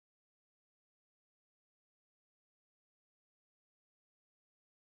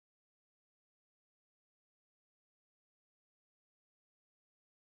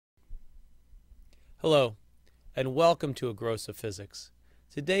Hello, and welcome to Agrosive Physics.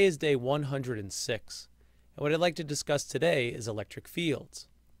 Today is day 106, and what I'd like to discuss today is electric fields.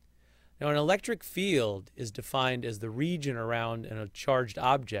 Now, an electric field is defined as the region around a charged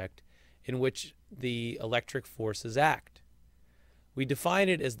object in which the electric forces act. We define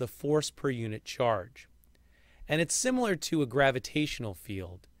it as the force per unit charge, and it's similar to a gravitational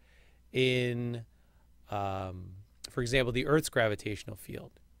field in, for example, the Earth's gravitational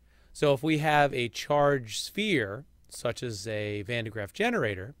field. So if we have a charged sphere, such as a Van de Graaff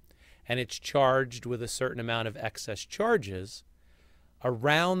generator, and it's charged with a certain amount of excess charges,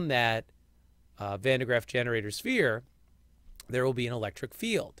 around that Van de Graaff generator sphere, there will be an electric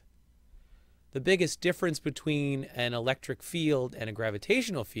field. The biggest difference between an electric field and a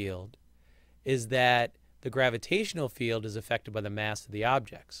gravitational field is that the gravitational field is affected by the mass of the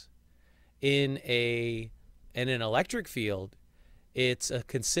objects. In an electric field, it's a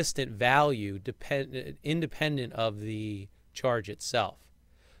consistent value independent of the charge itself.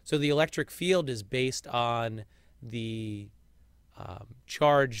 So the electric field is based on the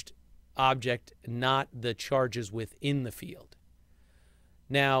charged object, not the charges within the field.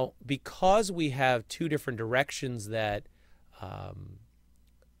 Now, because we have two different directions that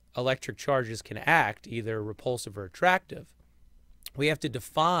electric charges can act, either repulsive or attractive, we have to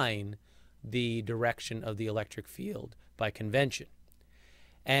define the direction of the electric field by convention.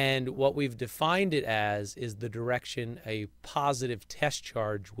 And what we've defined it as is the direction a positive test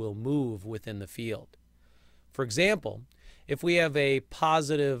charge will move within the field. For example, if we have a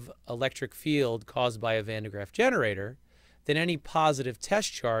positive electric field caused by a Van de Graaff generator, then any positive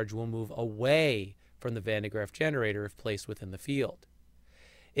test charge will move away from the Van de Graaff generator if placed within the field.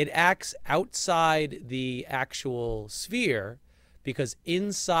 It acts outside the actual sphere because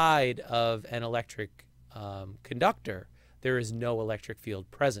inside of an electric conductor, there is no electric field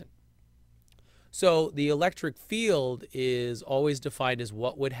present. So the electric field is always defined as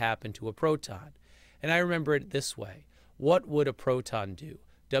what would happen to a proton. And I remember it this way. What would a proton do?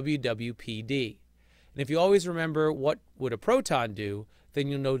 WWPD. And if you always remember what would a proton do, then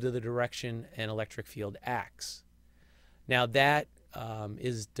you'll know the direction an electric field acts. Now that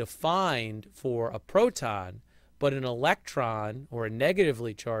is defined for a proton, but an electron or a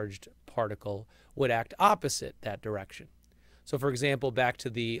negatively charged particle would act opposite that direction. So for example, back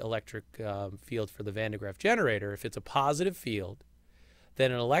to the electric field for the Van de Graaff generator, if it's a positive field,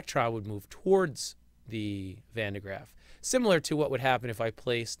 then an electron would move towards the Van de Graaff. Similar to what would happen if I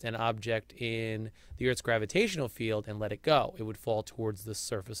placed an object in the Earth's gravitational field and let it go. It would fall towards the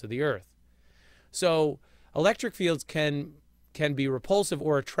surface of the Earth. So electric fields can be repulsive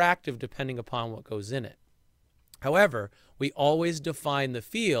or attractive depending upon what goes in it. However, we always define the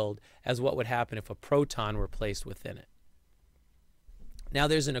field as what would happen if a proton were placed within it. Now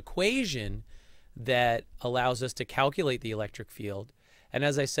there's an equation that allows us to calculate the electric field, and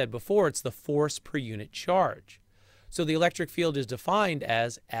as I said before, it's the force per unit charge. So the electric field is defined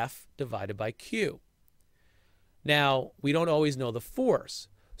as F divided by Q. Now, we don't always know the force.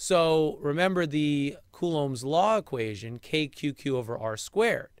 So remember the Coulomb's law equation, KQQ over R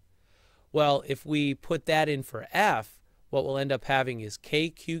squared. Well, if we put that in for F, what we'll end up having is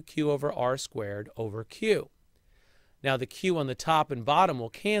KQQ over R squared over Q. Now the Q on the top and bottom will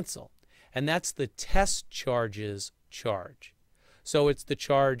cancel, and that's the test charge's charge. So it's the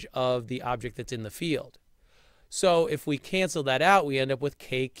charge of the object that's in the field. So if we cancel that out, we end up with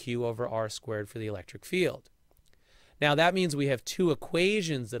KQ over R squared for the electric field. Now that means we have two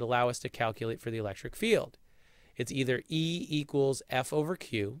equations that allow us to calculate for the electric field. It's either E equals F over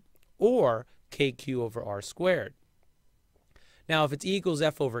Q or KQ over R squared. Now if it's E equals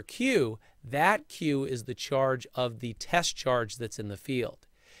F over Q, that Q is the charge of the test charge that's in the field.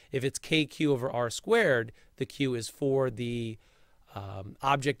 If it's KQ over R squared, the Q is for the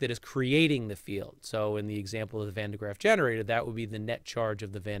object that is creating the field. So in the example of the Van de Graaff generator, that would be the net charge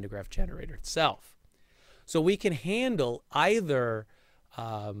of the Van de Graaff generator itself. So we can handle either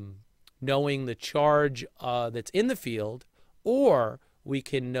knowing the charge that's in the field, or we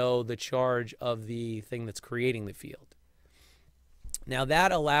can know the charge of the thing that's creating the field. Now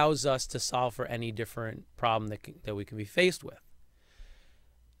that allows us to solve for any different problem that we can be faced with.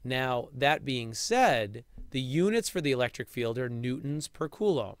 Now that being said, the units for the electric field are newtons per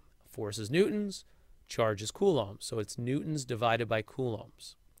coulomb. Force is newtons, charge is coulombs. So it's newtons divided by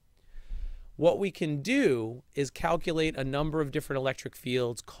coulombs. What we can do is calculate a number of different electric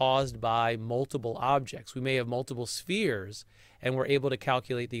fields caused by multiple objects. We may have multiple spheres, and we're able to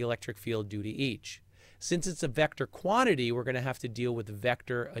calculate the electric field due to each. Since it's a vector quantity, we're going to have to deal with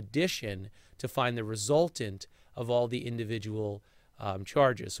vector addition to find the resultant of all the individual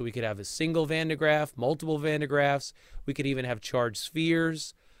charges. So we could have a single Van de Graaff, multiple Van de Graaffs. We could even have charged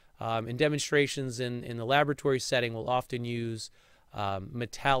spheres. In demonstrations in the laboratory setting, we'll often use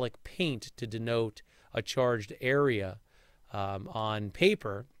metallic paint to denote a charged area on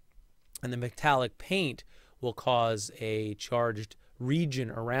paper, and the metallic paint will cause a charged region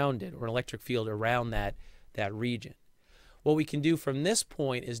around it, or an electric field around that region. What we can do from this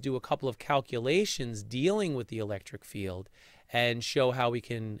point is do a couple of calculations dealing with the electric field and show how we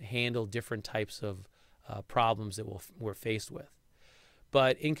can handle different types of problems that we're faced with.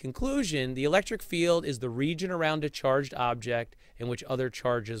 But in conclusion, the electric field is the region around a charged object in which other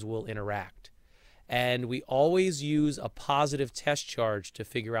charges will interact. And we always use a positive test charge to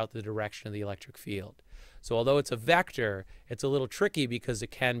figure out the direction of the electric field. So although it's a vector, it's a little tricky because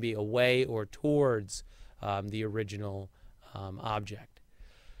it can be away or towards the original object.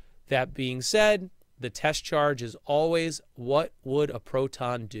 That being said, the test charge is always what would a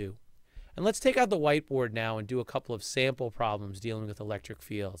proton do. And let's take out the whiteboard now and do a couple of sample problems dealing with electric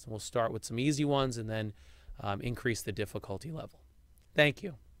fields. And we'll start with some easy ones and then increase the difficulty level. Thank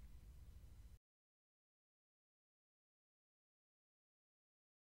you.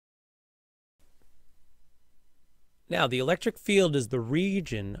 Now, the electric field is the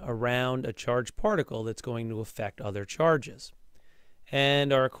region around a charged particle that's going to affect other charges.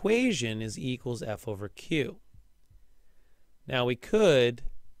 And our equation is E equals F over Q. Now, we could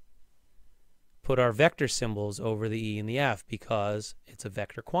put our vector symbols over the E and the F because it's a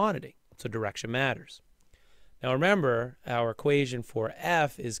vector quantity, so direction matters. Now, remember, our equation for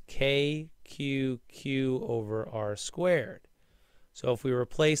F is KQQ over R squared. So if we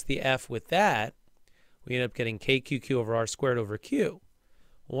replace the F with that, we end up getting KQQ over R squared over Q.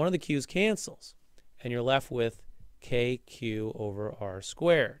 Well, one of the Q's cancels, and you're left with KQ over R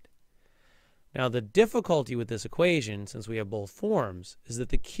squared. Now, the difficulty with this equation, since we have both forms, is that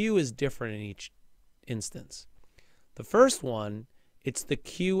the Q is different in each instance. The first one, it's the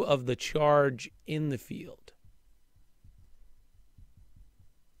Q of the charge in the field,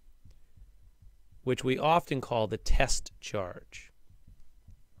 which we often call the test charge.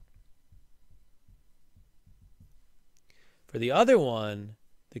 For the other one,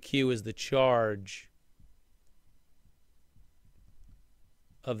 the Q is the charge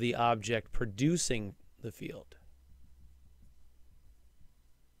of the object producing the field.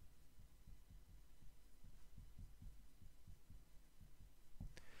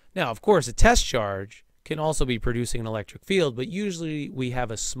 Now, of course, a test charge can also be producing an electric field, but usually we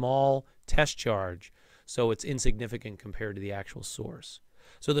have a small test charge, so it's insignificant compared to the actual source.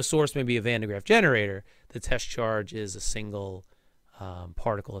 So the source may be a Van de Graaff generator. The test charge is a single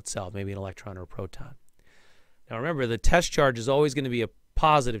particle itself, maybe an electron or a proton. Now remember, the test charge is always going to be a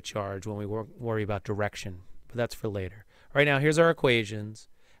positive charge when we worry about direction, but that's for later. Right now, here's our equations,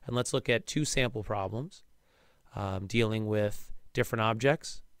 and let's look at two sample problems dealing with different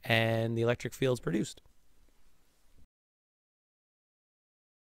objects and the electric fields produced.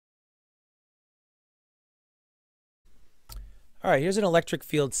 All right, here's an electric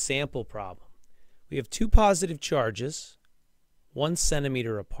field sample problem. We have two positive charges, 1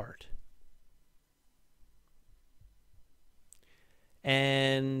 centimeter apart.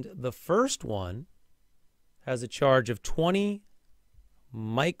 And the first one has a charge of 20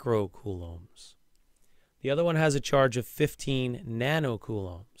 microcoulombs. The other one has a charge of 15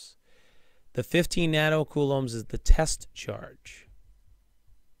 nanocoulombs. The 15 nanocoulombs is the test charge.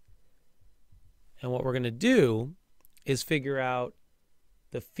 And what we're going to do is figure out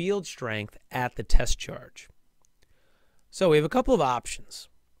the field strength at the test charge. So we have a couple of options.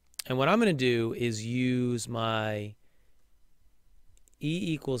 And what I'm going to do is use my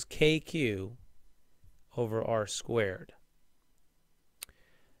E equals KQ over R squared.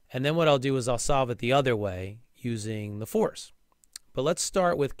 And then what I'll do is I'll solve it the other way using the force. But let's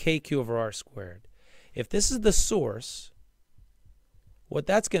start with KQ over R squared. If this is the source, what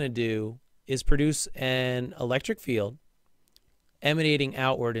that's going to do is produce an electric field emanating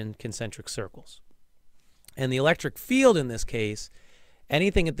outward in concentric circles. And the electric field in this case,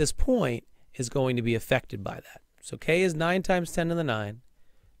 anything at this point is going to be affected by that. So K is 9 times 10 to the 9,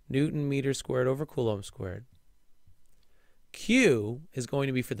 Newton meter squared over Coulomb squared. Q is going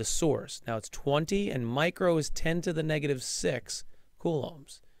to be for the source. Now it's 20 and micro is 10 to the negative 6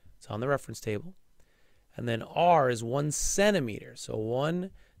 coulombs. It's on the reference table. And then R is 1 centimeter. So 1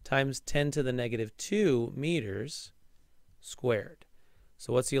 times 10 to the negative 2 meters squared.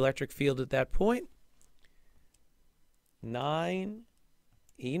 So what's the electric field at that point? 9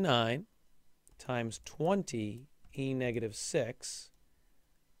 E9 times 20 E negative 6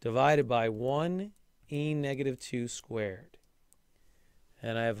 divided by 1 E negative 2 squared.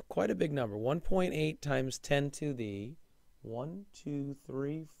 And I have quite a big number, 1.8 times 10 to the 1, 2,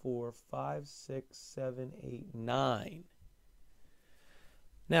 3, 4, 5, 6, 7, 8, 9.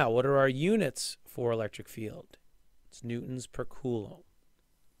 Now, what are our units for electric field? It's newtons per coulomb.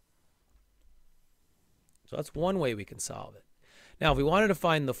 So that's one way we can solve it. Now, if we wanted to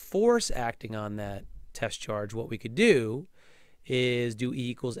find the force acting on that test charge, what we could do is do E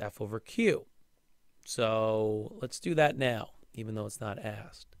equals F over Q. So let's do that now, even though it's not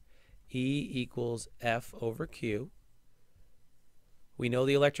asked. E equals F over Q. We know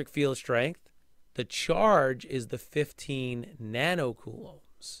the electric field strength. The charge is the 15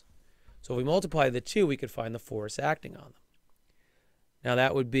 nanocoulombs. So if we multiply the two, we could find the force acting on them. Now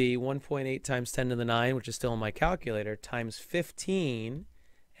that would be 1.8 times 10 to the 9, which is still in my calculator, times 15,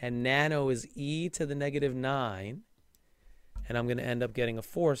 and nano is e to the negative 9, and I'm going to end up getting a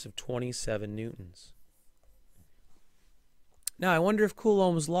force of 27 newtons. Now I wonder if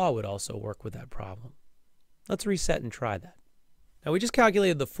Coulomb's law would also work with that problem. Let's reset and try that. Now we just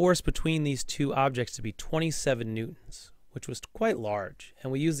calculated the force between these two objects to be 27 newtons, which was quite large,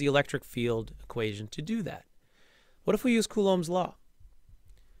 and we used the electric field equation to do that. What if we use Coulomb's law?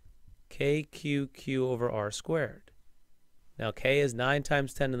 KQQ over R squared. Now K is 9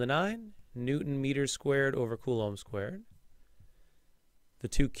 times 10 to the 9, Newton meters squared over Coulomb squared. The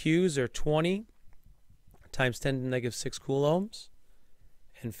two Q's are 20 times 10 to the negative 6 coulombs,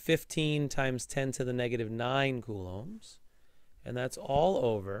 and 15 times 10 to the negative 9 coulombs, and that's all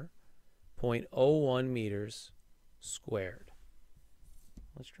over 0.01 meters squared.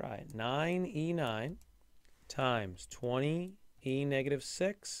 Let's try it. 9E9 times 20E negative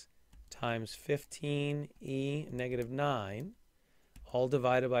 6 times 15E negative 9, all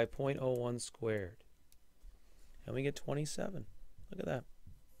divided by 0.01 squared. And we get 27. Look at that.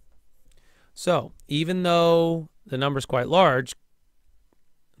 So even though the number's quite large,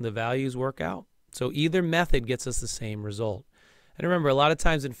 the values work out. So either method gets us the same result. And remember, a lot of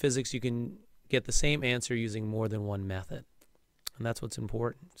times in physics you can get the same answer using more than one method. And that's what's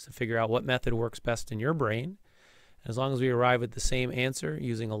important, is to figure out what method works best in your brain. As long as we arrive at the same answer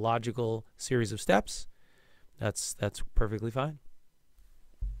using a logical series of steps, that's perfectly fine.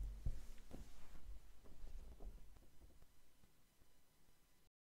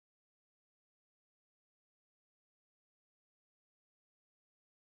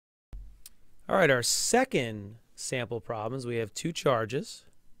 All right, our second sample problems, we have two charges,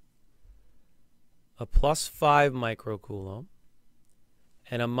 a plus 5 microcoulomb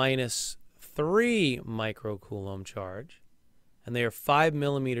and a minus 3 microcoulomb charge, and they are 5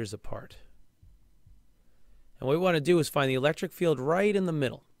 millimeters apart. And what we want to do is find the electric field right in the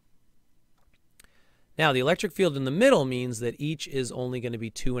middle. Now, the electric field in the middle means that each is only going to be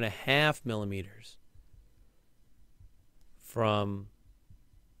 2.5 millimeters from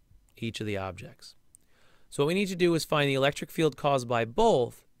each of the objects. So what we need to do is find the electric field caused by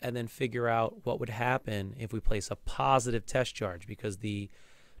both and then figure out what would happen if we place a positive test charge, because the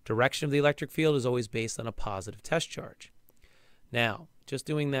direction of the electric field is always based on a positive test charge. Now, just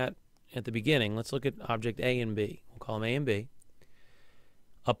doing that at the beginning, let's look at object A and B. We'll call them A and B.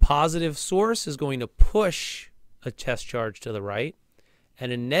 A positive source is going to push a test charge to the right,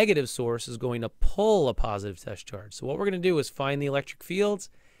 and a negative source is going to pull a positive test charge. So what we're going to do is find the electric fields,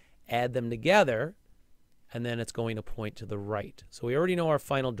 add them together, and then it's going to point to the right. So we already know our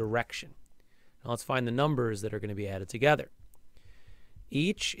final direction. Now let's find the numbers that are going to be added together.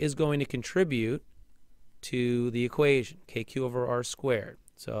 Each is going to contribute to the equation, KQ over R squared.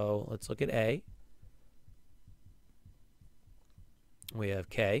 So let's look at A. We have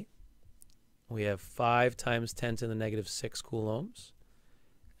K. We have 5 times 10 to the negative 6 coulombs.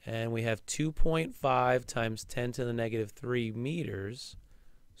 And we have 2.5 times 10 to the negative 3 meters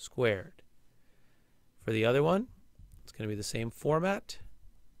squared. For the other one, it's going to be the same format.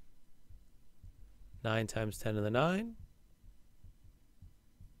 9 times 10 to the 9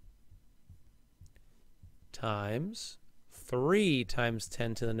 times 3 times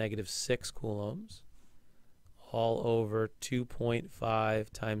 10 to the negative 6 coulombs, all over 2.5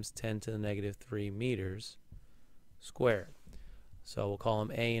 times 10 to the negative 3 meters squared. So we'll call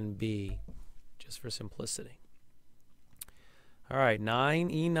them A and B just for simplicity. All right,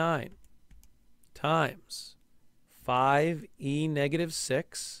 9E9 times 5E negative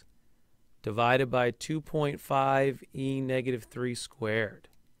 6 divided by 2.5E negative 3 squared.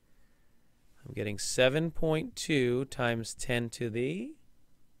 I'm getting 7.2 times 10 to the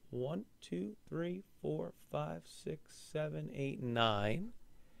 1, 2, 3, 4, 5, 6, 7, 8, 9.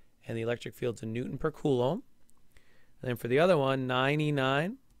 And the electric field's a Newton per Coulomb. And then for the other one,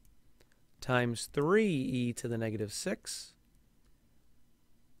 9E9 times 3E to the negative 6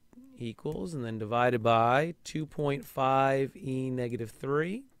 equals, and then divided by 2.5 e negative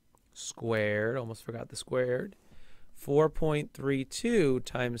 3 squared, almost forgot the squared, 4.32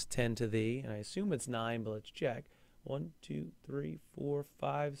 times 10 to the, and I assume it's 9, but let's check. 1, 2, 3, 4,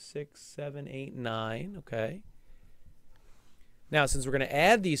 5, 6, 7, 8, 9, okay. Now, since we're going to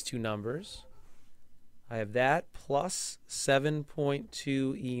add these two numbers, I have that plus 7.2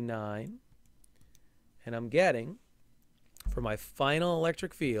 E9, and I'm getting, for my final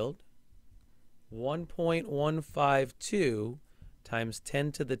electric field, 1.152 times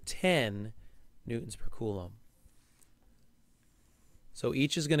 10 to the 10 newtons per coulomb. So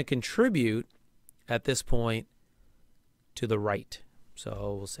each is going to contribute at this point to the right.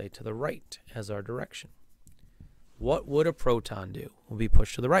 So we'll say to the right as our direction. What would a proton do? Will be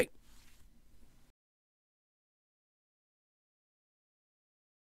pushed to the right.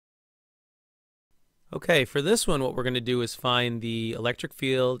 Okay, for this one, what we're going to do is find the electric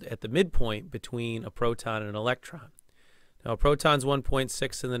field at the midpoint between a proton and an electron. Now, a proton is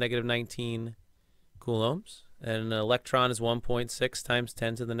 1.6 in the negative 19 coulombs, and an electron is 1.6 times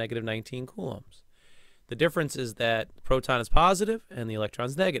 10 to the negative 19 coulombs. The difference is that the proton is positive and the electron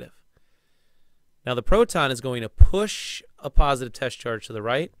is negative. Now, the proton is going to push a positive test charge to the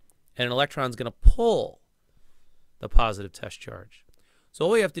right, and an electron is going to pull the positive test charge. So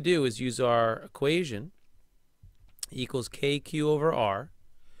all we have to do is use our equation, equals kq over r.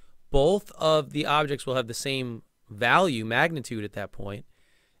 Both of the objects will have the same value, magnitude at that point,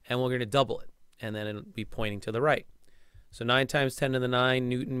 and we're going to double it, and then it'll be pointing to the right. So 9 times 10 to the 9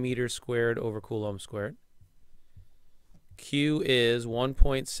 Newton meters squared over Coulomb squared. Q is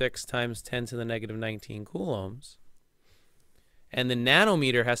 1.6 times 10 to the negative 19 coulombs. And the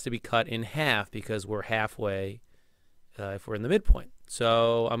nanometer has to be cut in half because we're halfway if we're in the midpoint.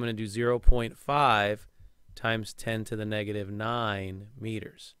 So I'm going to do 0.5 times 10 to the negative 9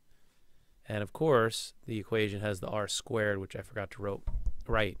 meters. And of course, the equation has the r squared, which I forgot to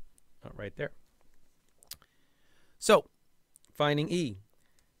write right there. So, finding E.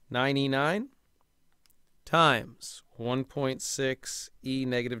 9E9 times 1.6 E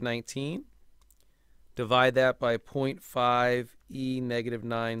negative 19. Divide that by 0.5 E negative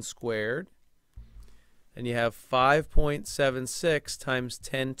 9 squared. And you have 5.76 times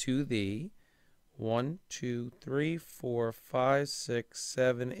 10 to the 1, 2, 3, 4, 5, 6,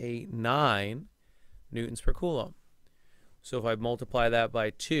 7, 8, 9 newtons per coulomb. So if I multiply that by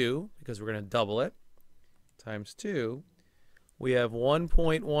 2, because we're going to double it, times 2, we have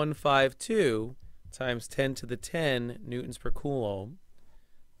 1.152 times 10 to the 10 newtons per coulomb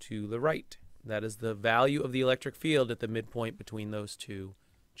to the right. That is the value of the electric field at the midpoint between those two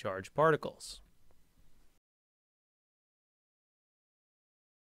charged particles.